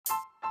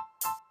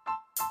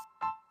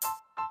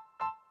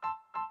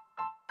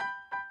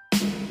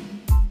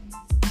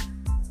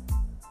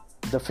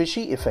The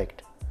Fishee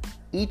Effect.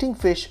 Eating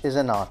fish is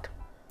an art.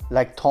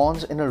 Like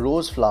thorns in a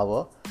rose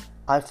flower,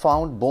 I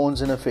found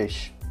bones in a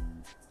fish.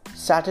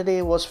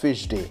 Saturday was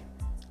fish day.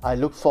 I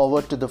looked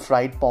forward to the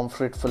fried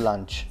pomfret for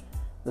lunch.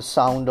 The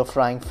sound of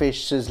frying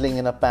fish sizzling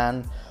in a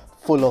pan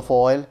full of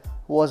oil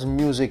was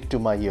music to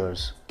my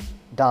ears.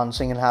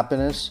 Dancing in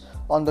happiness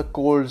on the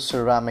cold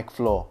ceramic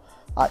floor,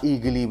 I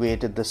eagerly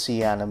waited the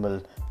sea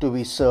animal to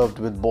be served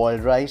with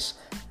boiled rice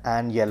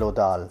and yellow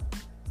dal.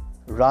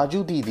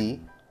 Raju Didi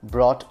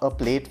brought a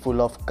plate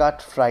full of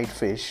cut fried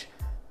fish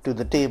to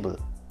the table.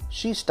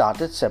 She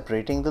started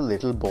separating the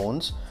little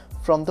bones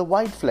from the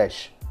white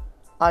flesh.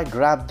 I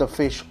grabbed the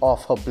fish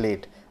off her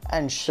plate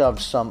and shoved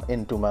some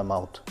into my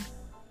mouth.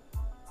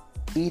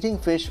 Eating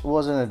fish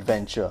was an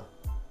adventure.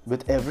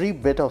 With every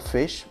bit of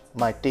fish,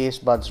 my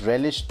taste buds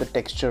relished the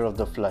texture of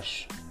the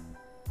flesh.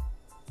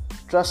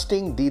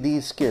 Trusting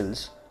Didi's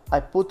skills, I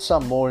put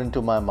some more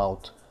into my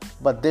mouth,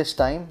 but this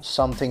time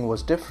something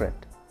was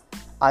different.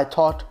 I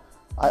thought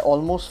I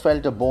almost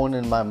felt a bone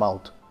in my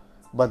mouth,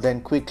 but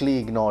then quickly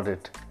ignored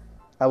it.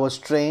 I was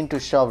trained to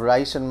shove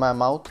rice in my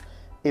mouth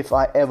if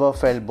I ever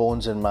felt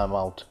bones in my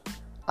mouth.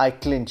 I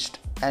clinched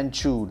and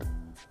chewed,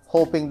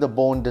 hoping the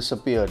bone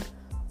disappeared,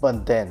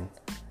 but then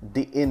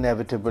the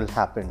inevitable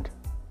happened.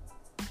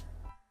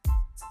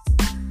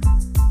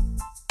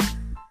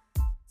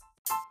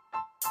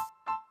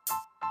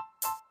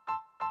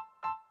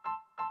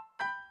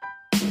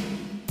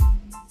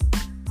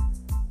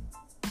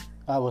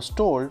 I was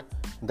told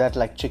that,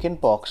 like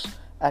chickenpox,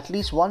 at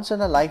least once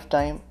in a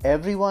lifetime,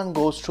 everyone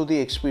goes through the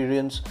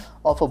experience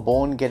of a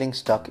bone getting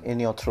stuck in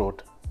your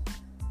throat.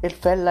 It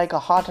felt like a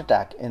heart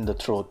attack in the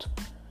throat,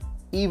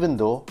 even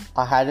though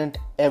I hadn't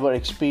ever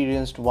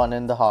experienced one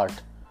in the heart.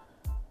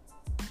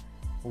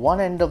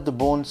 One end of the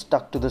bone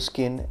stuck to the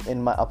skin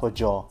in my upper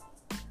jaw,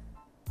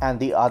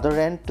 and the other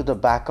end to the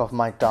back of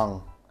my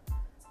tongue.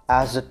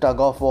 As the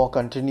tug-of-war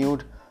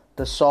continued,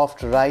 the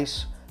soft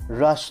rice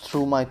rushed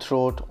through my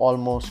throat,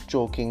 almost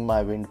choking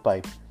my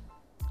windpipe.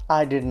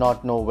 I did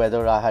not know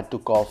whether I had to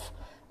cough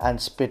and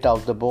spit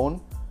out the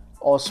bone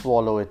or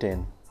swallow it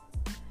in.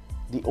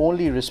 The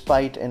only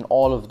respite in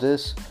all of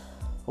this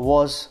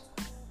was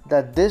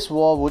that this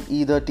war would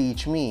either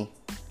teach me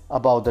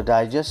about the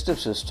digestive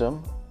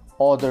system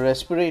or the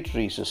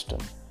respiratory system,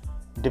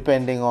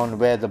 depending on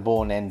where the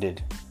bone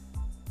ended.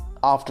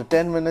 After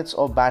 10 minutes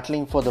of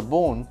battling for the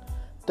bone,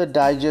 the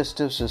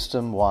digestive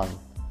system won.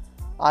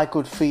 I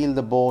could feel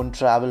the bone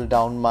travel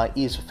down my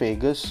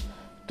esophagus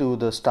to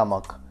the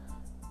stomach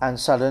and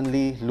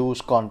suddenly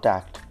lose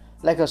contact,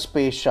 like a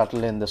space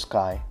shuttle in the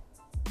sky.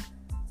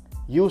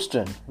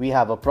 "Houston, we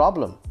have a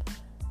problem,"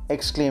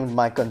 exclaimed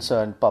my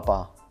concerned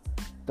papa.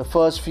 The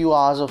first few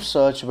hours of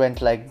search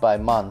went like by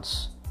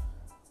months.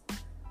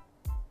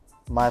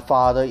 My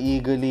father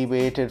eagerly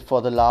waited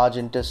for the large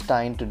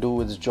intestine to do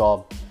its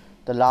job.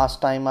 The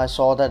last time I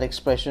saw that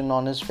expression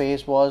on his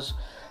face was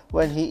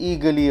when he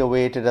eagerly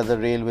awaited at the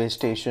railway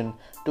station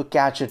to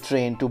catch a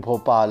train to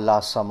Bhopal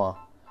last summer.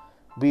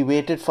 We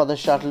waited for the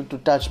shuttle to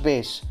touch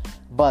base,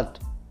 but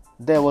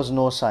there was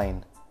no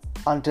sign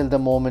until the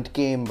moment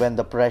came when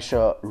the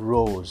pressure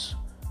rose.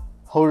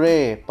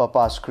 "Hooray!"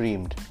 Papa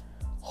screamed.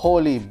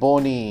 "Holy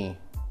Bonnie!"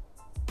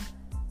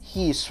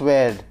 he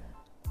swore,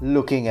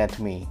 looking at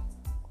me.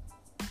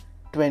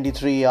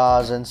 23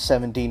 hours and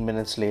 17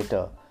 minutes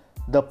later,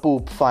 the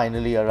poop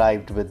finally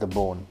arrived with the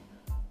bone.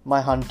 My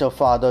hunter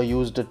father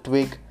used a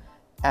twig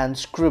and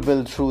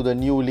scribbled through the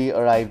newly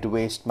arrived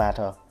waste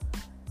matter.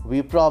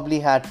 We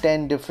probably had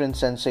 10 different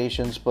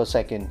sensations per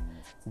second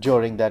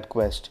during that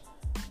quest.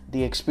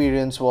 The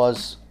experience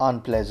was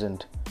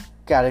unpleasant,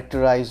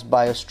 characterized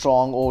by a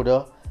strong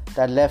odor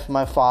that left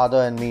my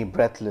father and me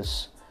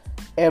breathless.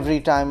 Every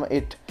time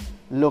it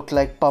looked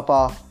like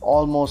Papa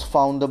almost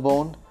found the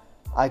bone,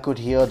 I could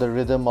hear the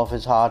rhythm of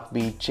his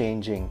heartbeat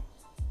changing.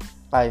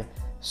 I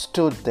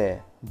stood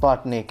there,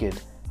 butt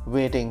naked,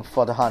 waiting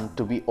for the hunt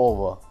to be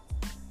over.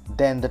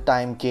 Then the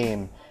time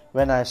came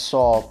when I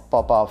saw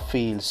Papa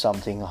feel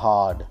something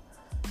hard.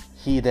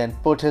 He then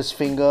put his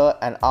finger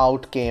and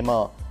out came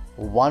a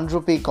 1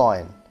 rupee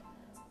coin.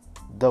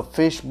 The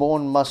fish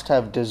bone must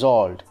have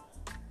dissolved,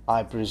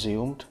 I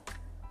presumed.